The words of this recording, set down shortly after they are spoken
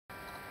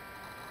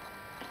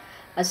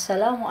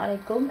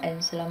Assalamualaikum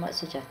and selamat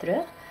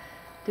sejahtera.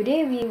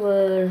 Today we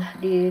will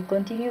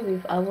continue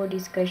with our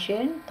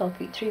discussion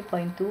topic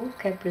 3.2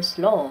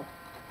 Kepler's law.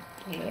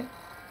 Okay.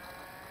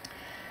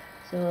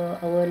 So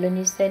our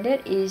learning standard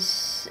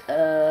is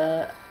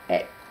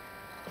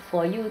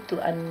for you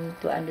to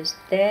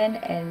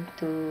understand and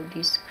to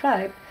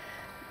describe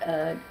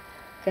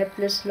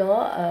Kepler's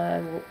law.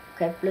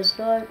 Kepler's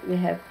law, we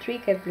have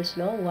three Kepler's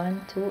law,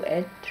 1, 2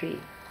 and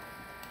 3.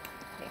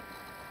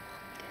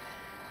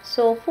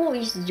 So who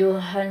is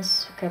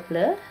Johannes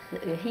Kepler?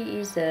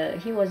 He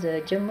was a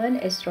German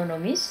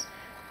astronomist,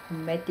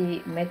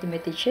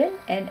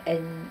 mathematician and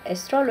an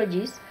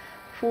astrologist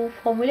who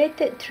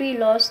formulated three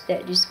laws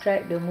that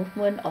describe the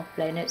movement of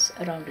planets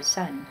around the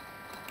sun.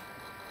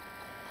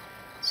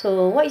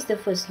 So what is the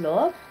first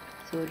law?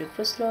 So the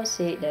first law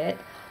said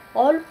that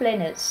all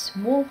planets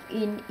move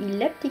in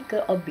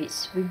elliptical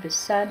orbits with the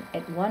sun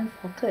at one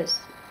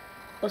focus,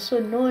 also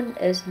known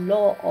as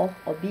law of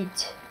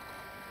orbit.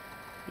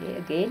 Okay,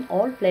 again,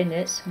 all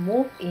planets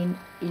move in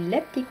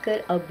elliptical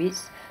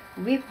orbits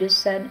with the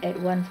sun at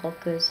one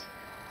focus.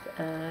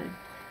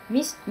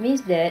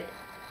 Means that,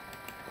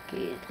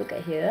 okay, look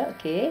at here.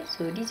 Okay,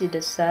 so this is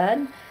the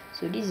sun.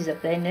 So this is a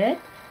planet.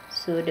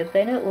 So the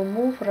planet will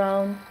move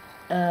around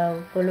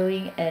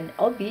following an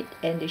orbit,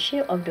 and the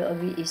shape of the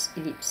orbit is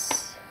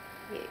ellipse.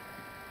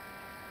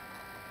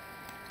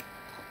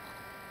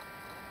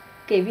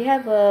 Okay, we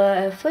have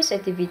a first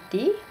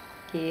activity.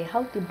 Okay,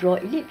 how to draw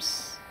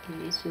ellipse.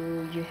 Okay, so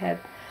you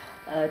have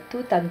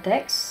two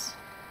thumbtacks,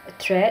 a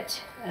thread,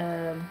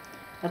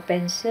 a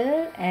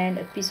pencil and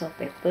a piece of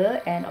paper,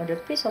 and on the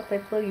piece of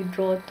paper you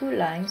draw two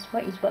lines.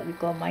 One is what we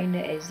call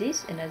minor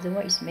axis, another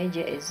one is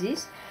major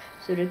axis.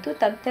 So the two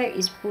thumbtack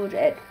is put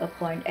at a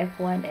point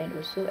F1 and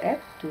also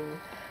F2.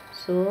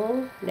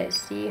 So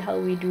let's see how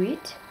we do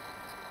it.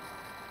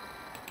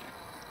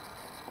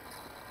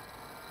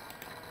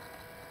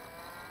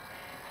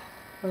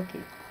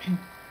 Okay.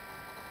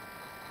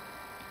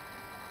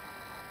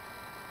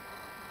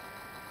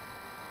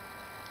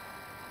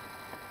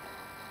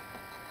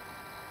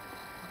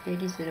 Okay,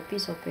 this is a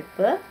piece of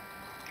paper,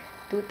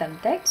 two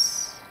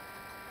thumbtacks,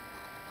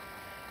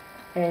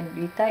 and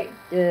we tie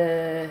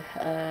the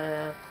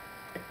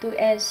two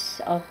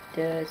ends of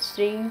the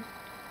string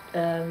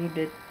with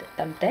the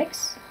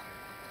thumbtacks.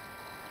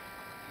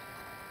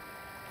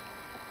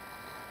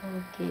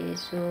 Okay,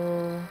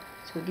 so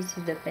this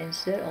is the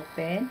pencil or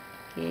pen.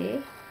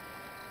 Okay,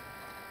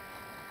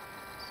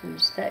 so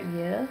we start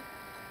here,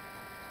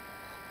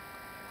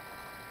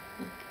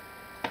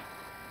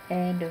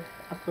 and the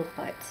upper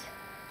part.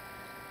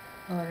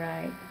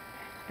 Alright,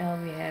 now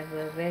we have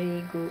a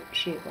very good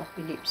shape of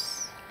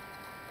ellipse.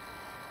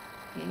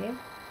 Okay.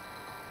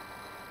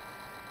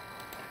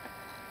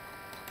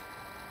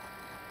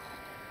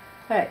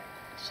 Alright,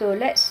 so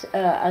let's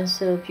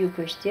answer a few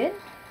questions.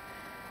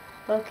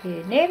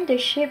 Okay, name the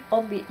shape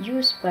orbit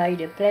used by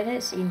the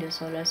planets in the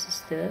solar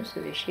system.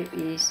 So the shape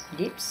is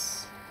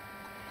ellipse.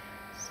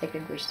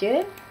 Second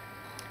question,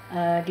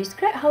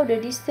 describe how the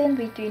distance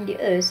between the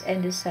Earth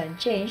and the Sun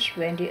change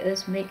when the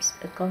Earth makes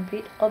a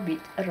complete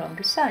orbit around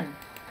the Sun.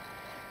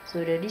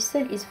 So the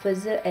distance is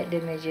further at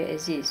the major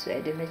axis. So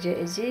at the major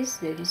axis,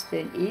 the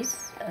distance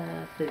is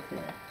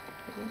further.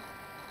 Okay.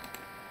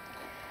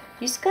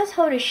 Discuss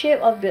how the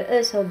shape of the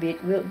Earth's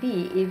orbit will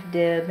be if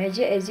the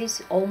major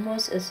axis is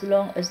almost as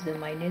long as the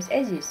minor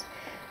axis.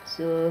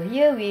 So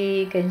here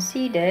we can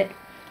see that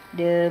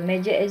the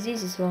major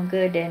axis is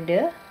longer than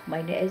the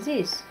minor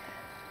axis.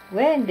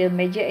 When the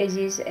major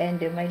axis and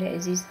the minor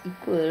axis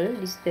equal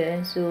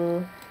distance,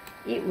 so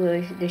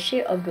the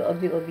shape of the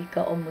orbit will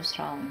become almost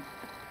round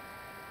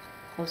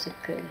or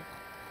circle.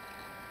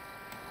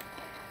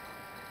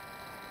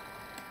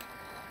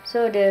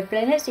 So the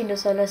planets in the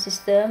solar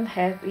system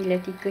have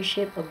elliptical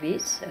shape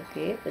orbits.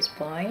 Okay, first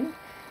point.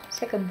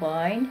 Second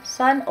point,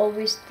 sun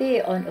always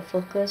stay on a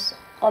focus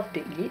of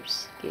the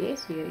ellipse. Okay,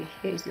 so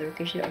here is the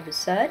location of the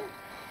sun.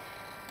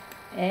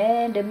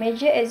 And the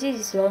major axis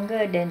is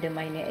longer than the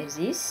minor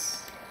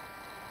axis.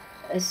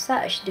 As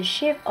such, the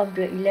shape of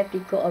the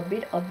elliptical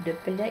orbit of the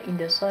planet in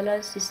the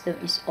solar system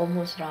is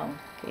almost round.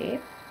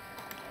 Okay,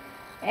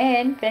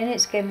 and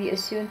planets can be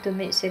assumed to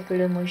make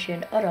circular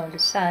motion around the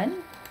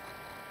sun.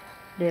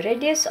 The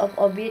radius of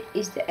orbit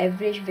is the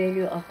average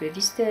value of the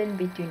distance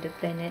between the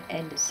planet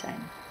and the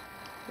sun.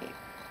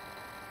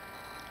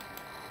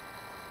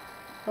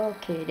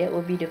 Okay, that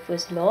will be the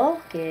first law.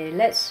 Okay,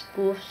 let's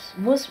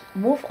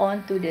move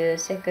on to the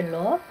second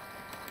law.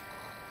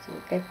 So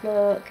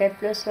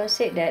Kepler's law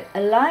said that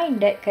a line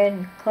that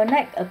can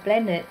connect a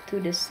planet to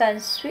the sun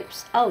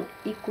sweeps out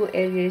equal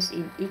areas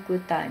in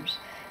equal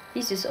times.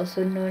 This is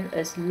also known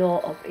as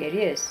law of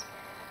areas.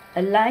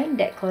 A line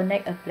that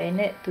connects a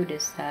planet to the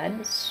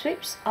sun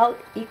sweeps out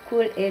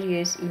equal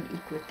areas in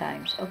equal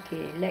times.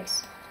 Okay,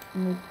 let's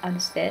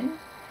understand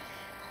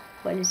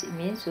what does it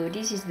mean. So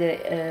this is the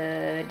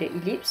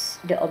ellipse,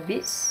 the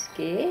orbits.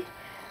 Okay,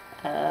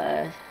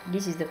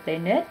 this is the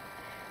planet.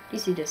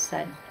 This is the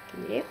sun.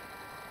 Okay.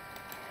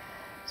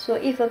 So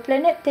if a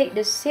planet take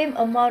the same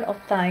amount of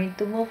time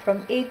to move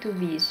from A to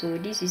B, so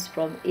this is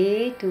from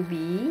A to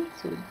B,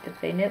 so the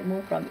planet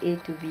move from A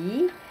to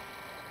B,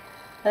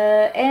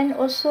 and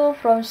also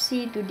from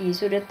C to D,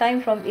 so the time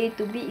from A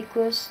to B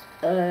equals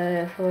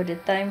for the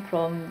time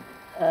from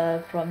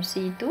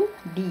C to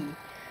D.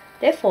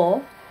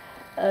 Therefore,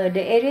 the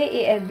area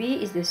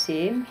AFB is the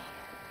same.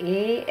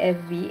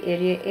 AFB,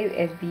 area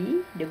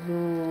AFB, the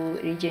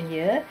blue region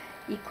here,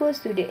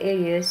 equals to the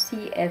area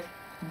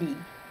CFD.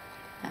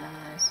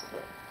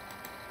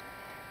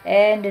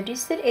 And the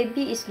distance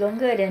AB is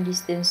longer than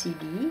distance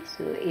CD,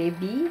 so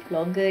AB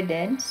longer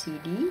than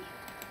CD.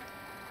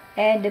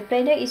 And the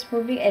planet is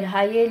moving at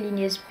higher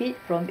linear speed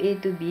from A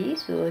to B,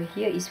 so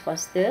here is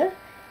faster,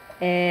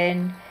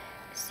 and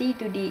C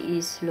to D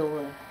is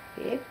slower.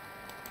 Okay.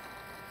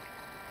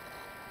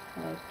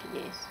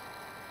 Okay.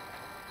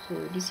 So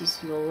this is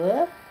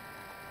slower,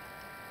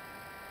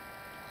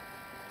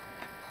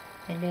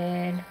 and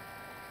then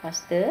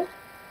faster,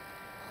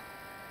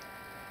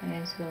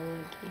 and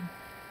slower again.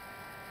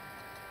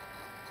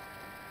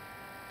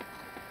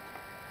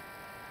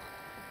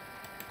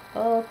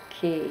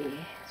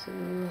 Okay, so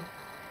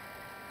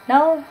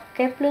now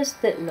Kepler's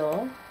third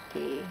law.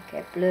 Okay,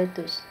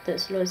 Kepler's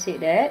third law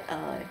said that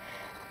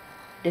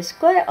the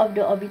square of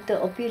the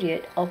orbital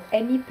period of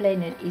any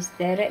planet is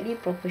directly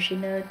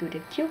proportional to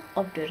the cube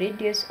of the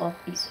radius of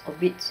its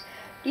orbits.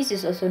 This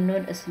is also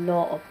known as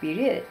law of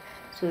period.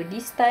 So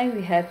this time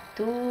we have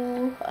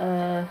two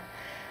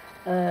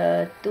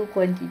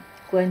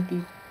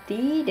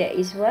quantity, that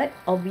is what?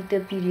 Orbital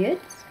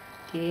periods.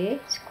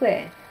 Okay,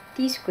 square,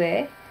 t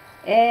square,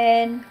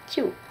 and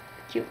cube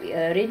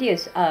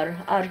radius r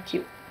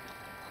cube.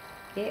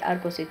 Okay, r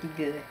kuasa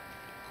 3,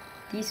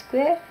 t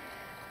square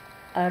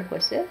r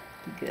kuasa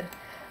 3.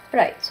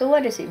 Right, so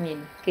what does it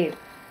mean? Okay,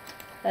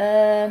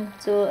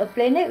 so a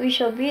planet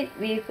which orbit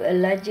with a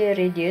larger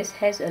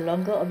radius has a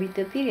longer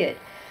orbital period.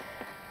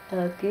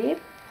 Okay,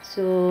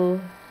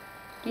 so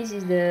this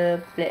is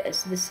the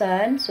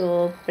sun.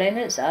 So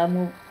planets are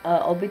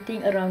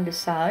orbiting around the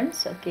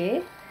suns.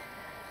 Okay,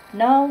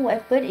 now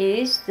what happen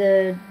is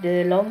the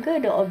longer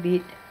the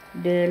orbit,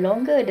 the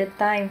longer the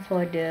time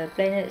for the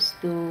planets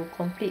to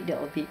complete the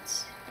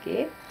orbits.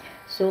 Okay,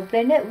 so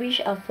planets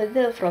which are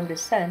further from the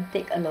sun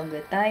take a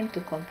longer time to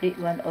complete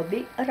one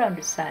orbit around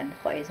the sun.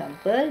 For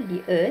example,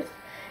 the Earth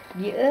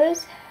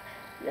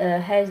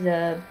has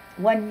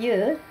 1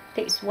 year,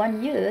 takes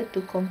 1 year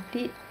to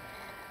complete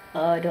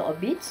the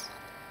orbits,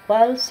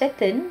 while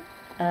Saturn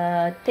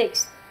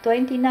takes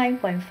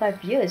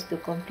 29.5 years to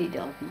complete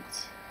the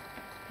orbits.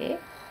 Okay.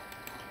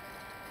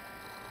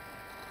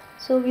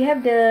 So we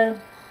have the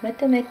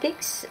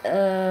mathematics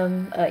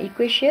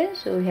equation.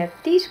 So we have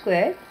t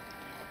square.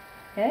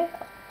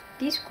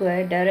 T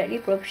square directly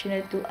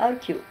proportional to r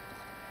cube,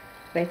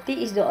 where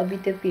t is the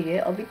orbital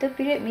period. Orbital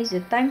period means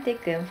the time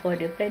taken for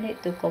the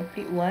planet to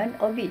complete one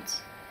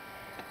orbit,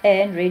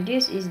 and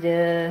radius is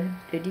the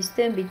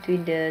distance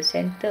between the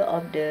center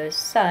of the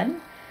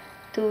sun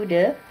to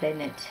the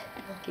planet.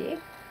 Okay.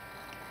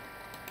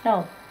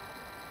 Now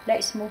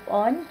let's move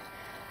on.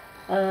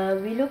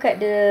 We look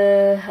at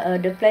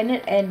the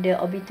planet and the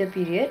orbital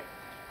period.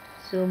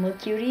 So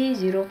Mercury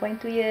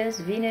 0.2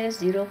 years,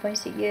 Venus 0.6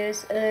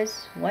 years,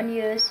 Earth 1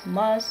 year,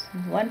 Mars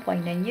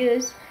 1.9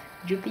 years,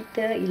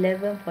 Jupiter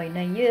 11.9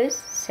 years,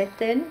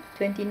 Saturn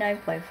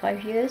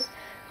 29.5 years,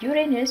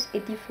 Uranus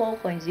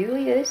 84.0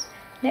 years,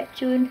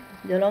 Neptune,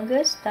 the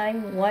longest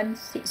time,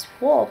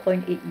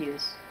 164.8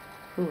 years.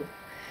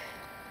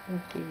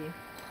 Okay.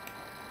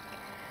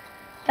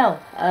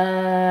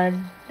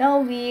 Now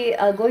we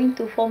are going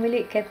to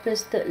formulate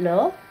Kepler's third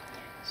law.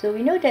 So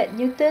we know that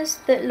Newton's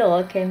third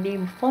law can be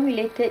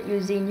formulated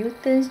using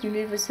Newton's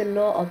universal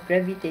law of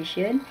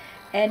gravitation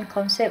and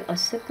concept of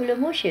circular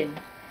motion.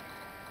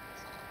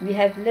 We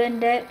have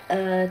learned that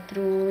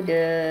through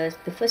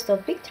the first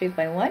topic,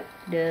 3.1,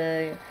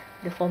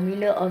 the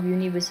formula of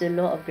universal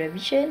law of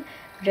gravitation,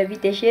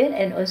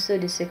 and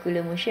also the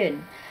circular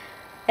motion.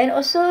 And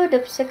also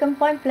the second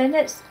point,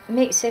 planets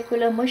make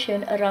circular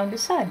motion around the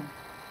sun,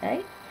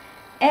 right?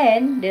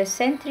 And the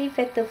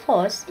centripetal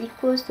force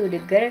equals to the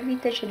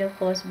gravitational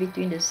force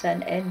between the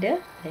sun and the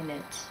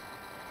planets.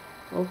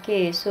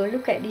 Okay, so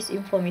look at this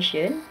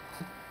information.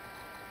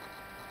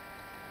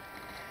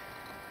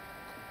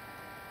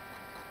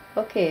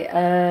 Okay,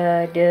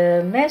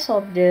 the mass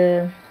of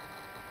the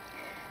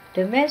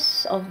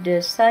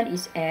sun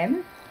is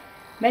m,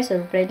 mass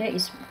of the planet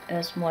is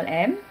small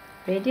m,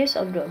 radius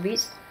of the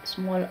orbit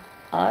small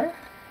r,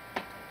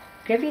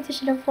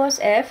 gravitational force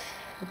F.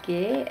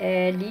 Okay,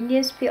 and linear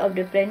speed of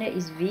the planet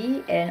is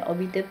v, and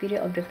orbital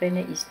period of the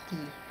planet is t,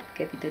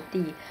 capital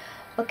T.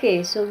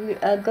 Okay, so we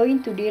are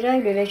going to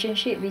derive the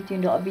relationship between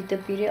the orbital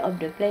period of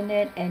the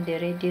planet and the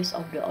radius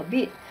of the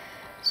orbit.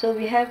 So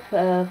we have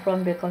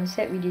from the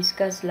concept we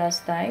discussed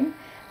last time,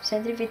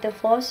 centripetal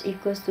force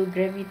equals to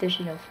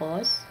gravitational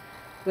force,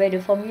 where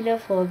the formula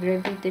for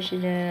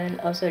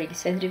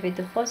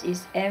centripetal force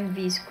is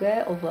mv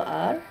square over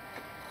r,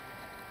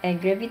 and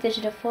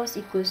gravitational force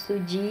equals to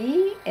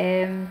g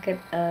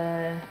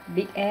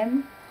big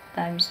M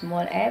times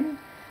small m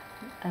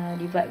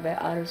divided by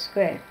r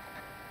squared.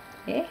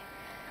 Okay,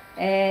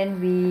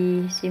 and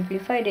we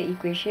simplify the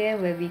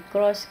equation where we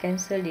cross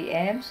cancel the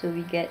m, so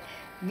we get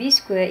v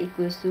square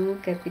equals to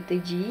capital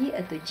G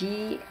atau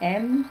G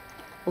m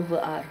over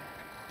r.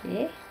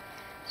 Okay,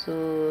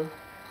 so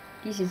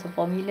this is a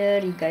formula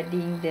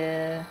regarding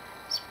the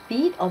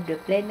speed of the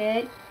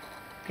planet,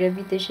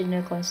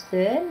 gravitational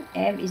constant,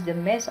 m is the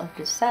mass of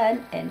the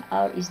sun, and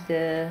r is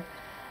the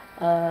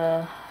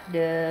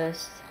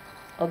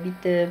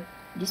orbital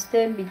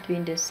distance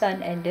between the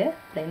sun and the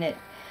planet.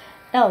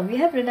 Now we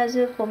have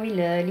another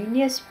formula: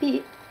 linear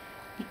speed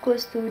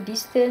equals to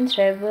distance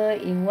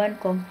traveled in one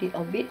complete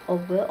orbit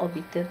over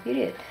orbital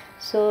period.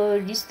 So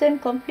distance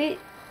traveled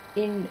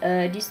in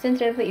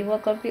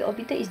one complete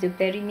orbital is the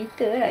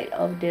perimeter, right,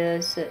 of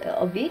the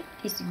orbit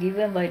is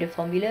given by the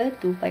formula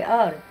 2 pi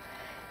r,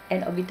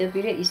 and orbital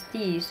period is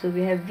t. So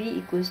we have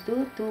v equals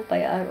to 2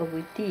 pi r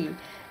over t.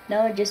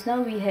 Now just now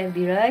we have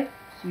derived,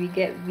 we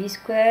get v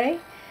square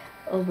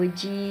over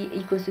g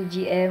equals to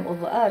gm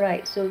over r,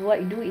 right? So what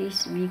we do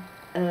is we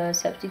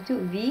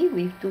substitute v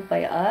with 2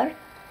 pi r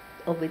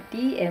over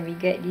t, and we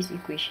get this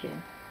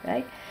equation,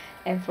 right?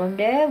 And from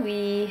there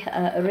we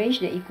arrange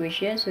the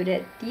equation so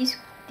that t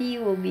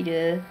will be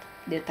the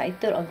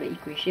title of the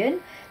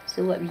equation.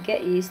 So what we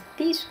get is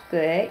t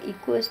square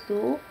equals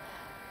to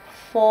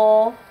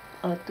 4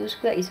 2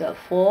 square is what,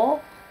 4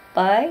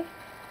 pi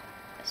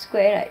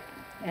square, right?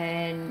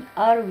 And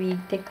r we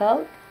take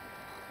out,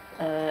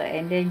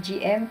 and then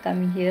gm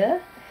coming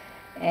here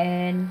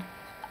and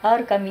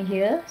r coming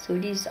here, so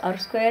this is r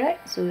square,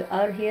 right? So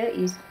r here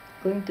is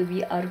going to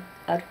be r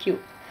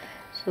cube.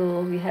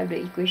 So we have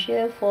the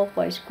equation 4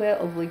 pi square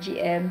over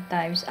gm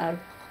times r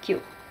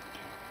cube.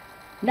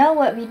 Now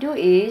what we do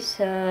is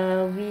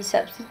we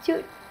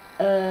substitute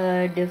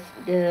the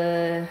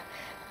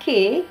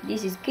k,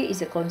 this is k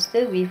is a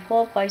constant, with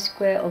 4 pi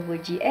square over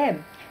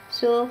gm.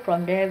 So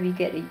from there we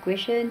get the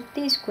equation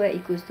t square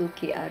equals to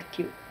kr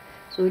cube.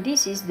 So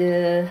this is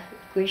the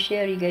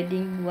equation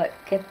regarding what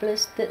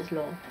Kepler's third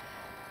law.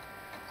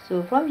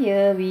 So from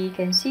here we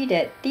can see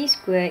that t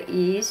square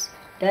is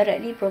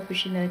directly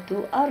proportional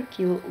to r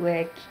cube,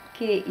 where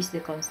k is the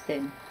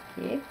constant.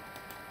 Okay.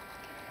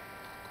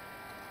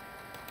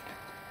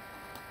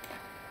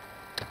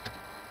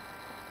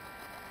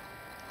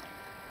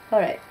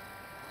 Alright,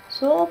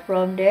 so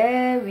from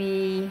there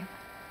we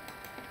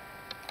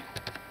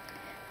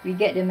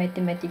get the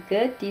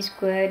mathematical t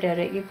square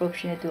directly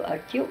proportional to r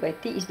cube, where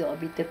t is the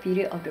orbital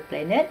period of the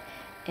planet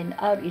and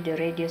r is the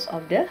radius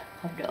of the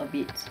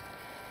orbits.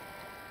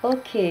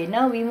 Okay,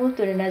 now we move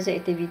to another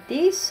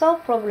activity: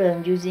 solve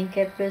problem using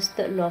Kepler's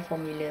third law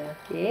formula.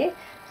 Okay,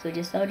 so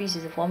just now this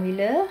is a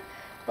formula.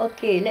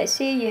 Okay, let's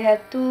say you have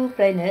two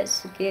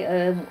planets, okay,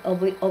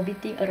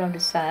 orbiting around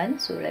the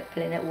sun, so like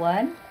planet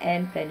 1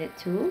 and planet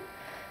 2.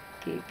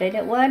 Okay,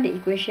 planet 1, the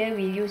equation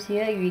we use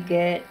here, we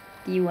get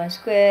t1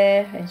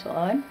 square and so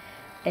on,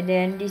 and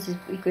then this is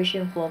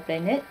equation for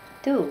planet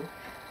 2.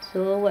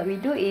 So what we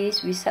do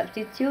is we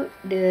substitute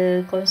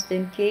the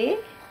constant k,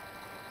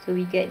 so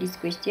we get this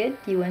question: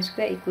 t1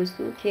 square equals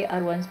to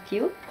kr1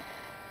 cube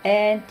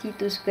and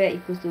t2 square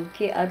equals to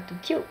kr2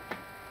 cube,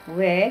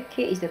 where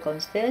k is the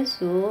constant.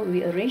 So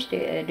we arrange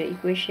the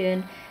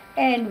equation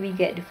and we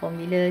get the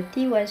formula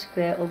t1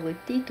 square over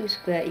t2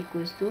 square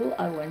equals to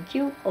r1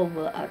 cube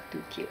over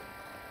r2 cube.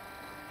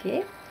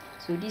 Okay,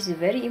 so this is a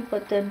very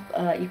important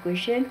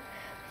equation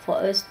for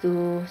us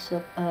to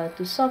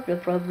solve the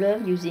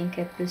problem using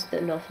Kepler's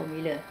third law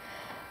formula.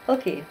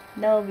 Okay,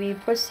 now we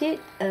proceed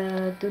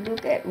to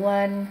look at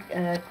one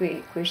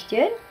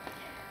question.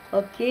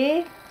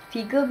 Okay,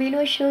 figure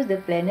below shows the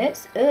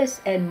planets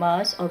Earth and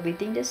Mars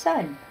orbiting the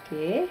Sun.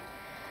 Okay,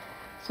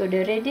 so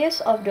the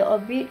radius of the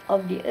orbit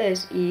of the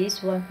Earth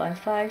is 1.5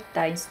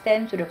 times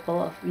 10 to the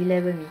power of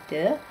 11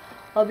 meter.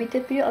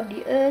 Orbital period of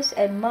the Earth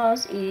and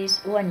Mars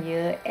is 1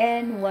 year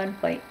and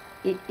 1.88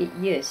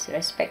 years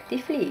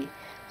respectively.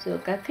 So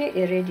calculate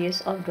the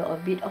radius of the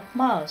orbit of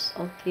Mars.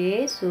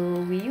 Okay,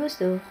 so we use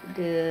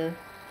the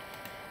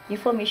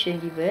information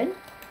given.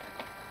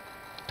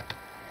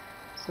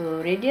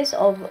 So radius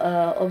of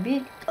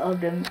orbit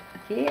of the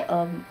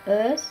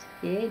Earth.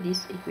 Okay,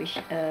 this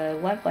equation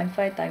 1.5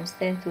 times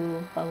 10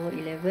 to power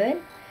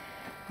 11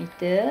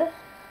 meter.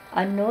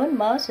 Unknown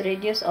Mars,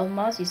 radius of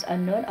Mars is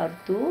unknown,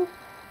 r2.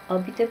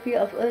 Orbital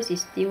period of Earth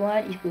is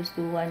t1 equals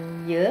to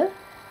 1 year.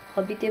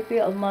 Orbital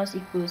period of Mars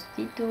equals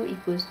t2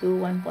 equals to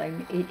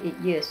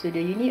 1.88 years. So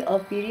the unit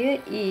of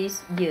period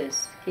is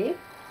years. Okay.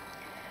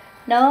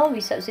 Now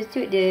we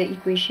substitute the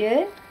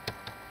equation.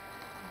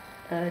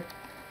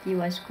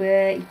 T1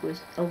 square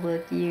equals over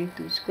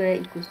T2 square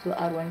equals to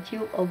R1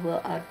 cube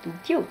over R2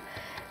 cube,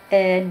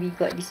 and we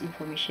got this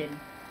information.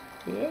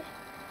 Okay.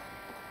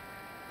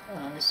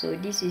 So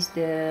this is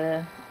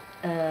the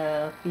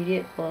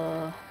period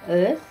for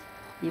Earth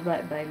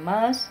divided by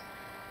mass.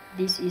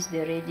 This is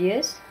the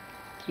radius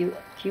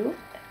cube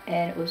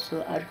and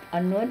also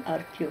unknown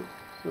R cube.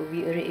 So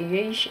we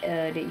rearrange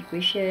the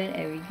equation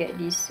and we get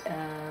this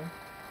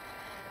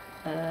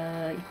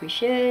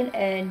equation,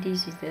 and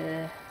this is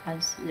the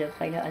the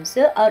final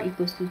answer, R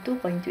equals to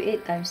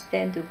 2.28 times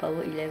 10 to the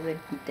power 11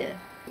 meter.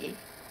 Okay.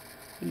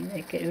 Ini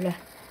bracket dulu lah.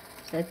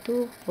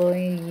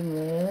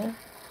 1.5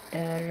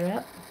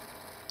 darab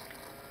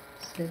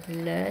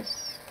 11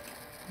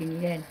 ini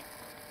kan,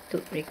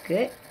 tutup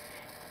bracket,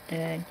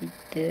 dan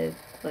kita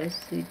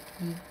kuasa 3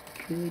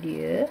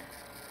 dia.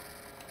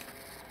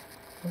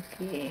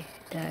 Okey,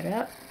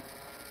 darab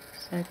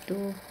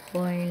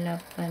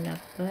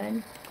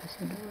 1.88 kuasa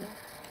 2.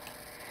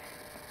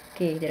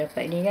 Okey, kita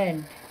dapat ni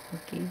kan.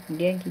 Okey,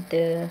 kemudian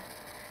kita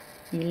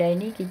nilai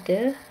ni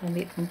kita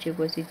ambil punca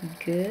kuasa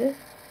 3.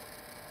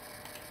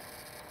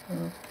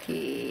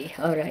 Okey,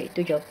 alright,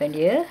 itu jawapan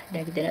dia.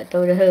 Dan kita nak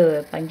tahu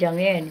dah panjang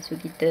kan. So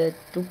kita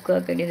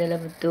tukarkan dia dalam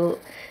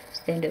bentuk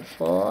standard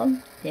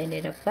form. Dan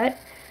dia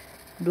dapat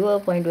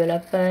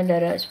 2.28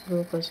 darab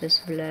 10 kuasa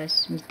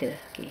 11 meter.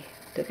 Okey,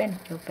 betul kan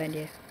jawapan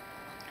dia.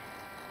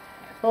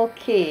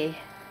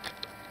 Okay,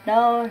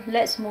 now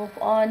let's move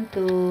on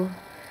to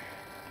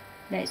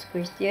next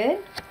question.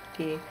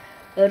 Okay,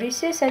 a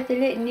research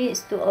satellite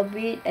needs to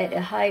orbit at a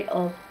height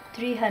of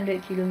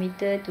 300 km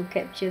to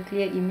capture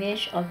clear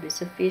image of the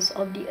surface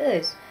of the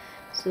Earth.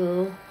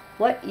 So,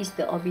 what is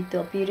the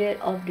orbital period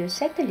of the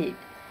satellite?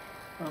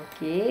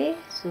 Okay,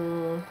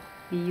 so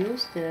we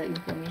use the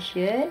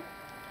information.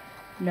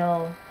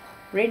 Now,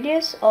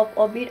 radius of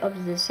orbit of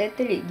the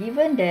satellite,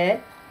 given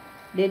that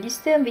the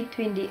distance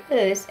between the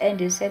Earth and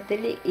the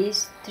satellite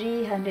is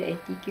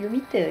 380 km.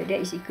 That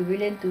is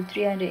equivalent to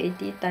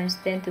 380 times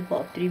 10 to the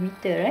power 3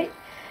 meter, right?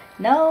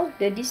 Now,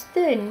 the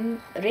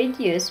distance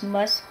radius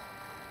must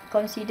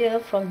consider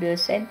from the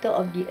center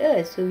of the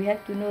Earth. So, we have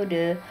to know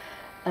the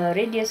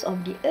radius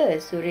of the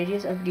Earth. So,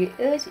 radius of the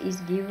Earth is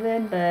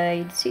given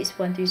by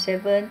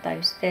 6.37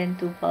 times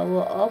 10 to the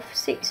power of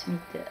 6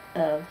 meter.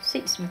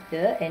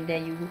 And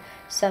then you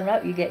sum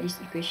up, you get this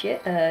equation,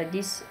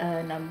 this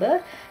number.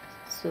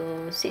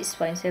 So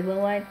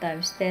 6.71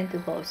 times 10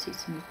 to the power of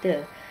 6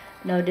 meter.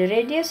 Now the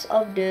radius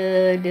of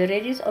the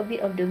radius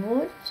orbit of the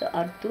moon, so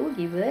R2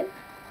 given.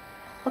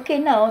 Okay,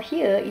 now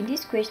here in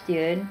this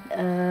question,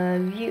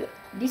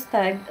 this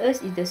time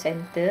Earth is the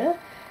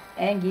center,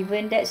 and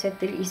given that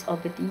satellite is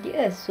orbiting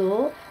the Earth,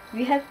 so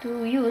we have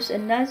to use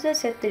another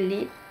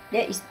satellite,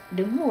 that is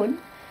the moon,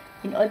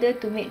 in order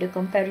to make the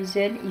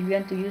comparison. If we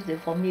want to use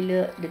the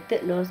formula, the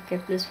third law,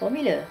 Kepler's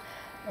formula.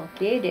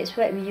 Okay, that's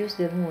why we use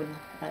the moon,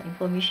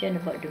 information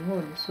about the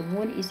moon. So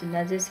moon is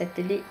another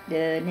satellite,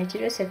 the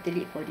natural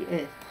satellite for the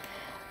Earth.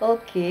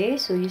 Okay,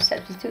 so you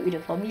substitute with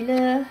the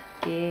formula.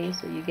 Okay,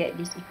 so you get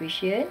this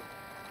equation.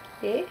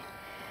 Okay,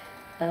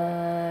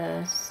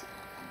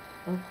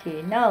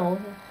 okay,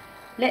 now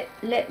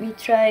let me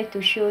try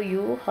to show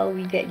you how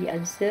we get the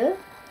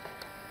answer.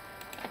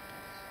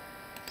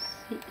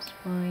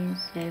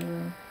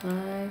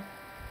 6.75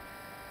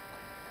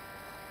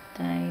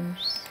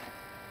 times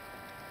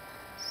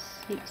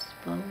 6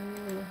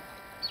 power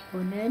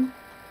exponent,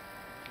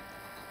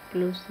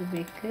 close the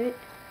bracket,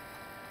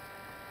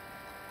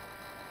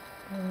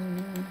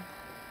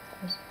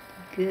 cos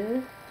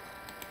 3,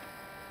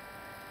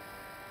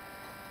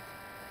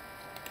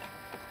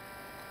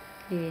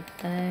 okay,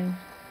 times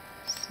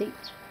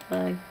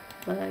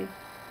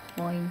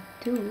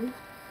 655.2.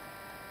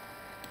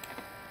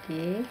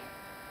 Okay,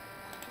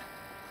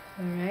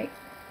 alright,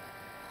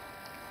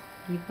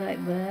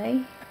 divide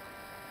by,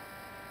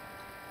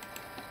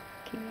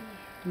 okay,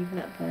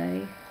 divide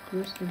by,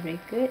 close the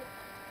bracket,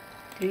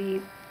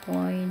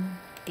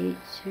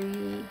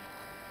 3.83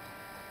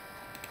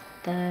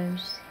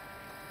 times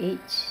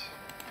h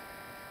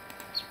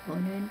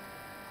exponent,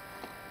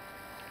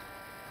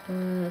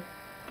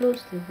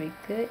 close the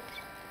bracket,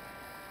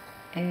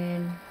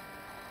 and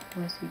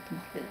kuasa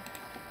 3.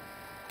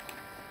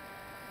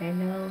 And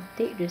now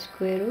take the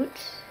square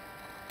roots.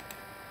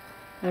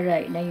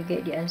 Alright, now you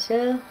get the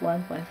answer,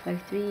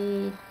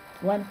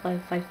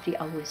 1.53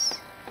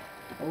 hours.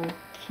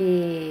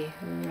 Okay,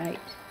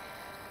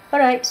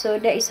 alright, so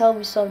that is how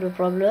we solve the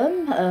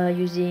problem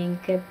using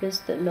Kepler's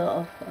third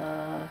law of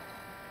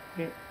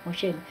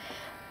motion.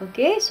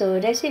 Okay, so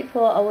that's it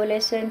for our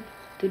lesson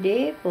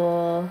today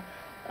for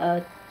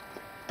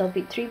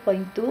topic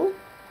 3.2,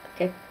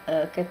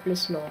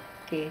 Kepler's law.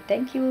 Okay,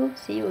 thank you.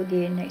 See you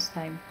again next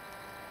time.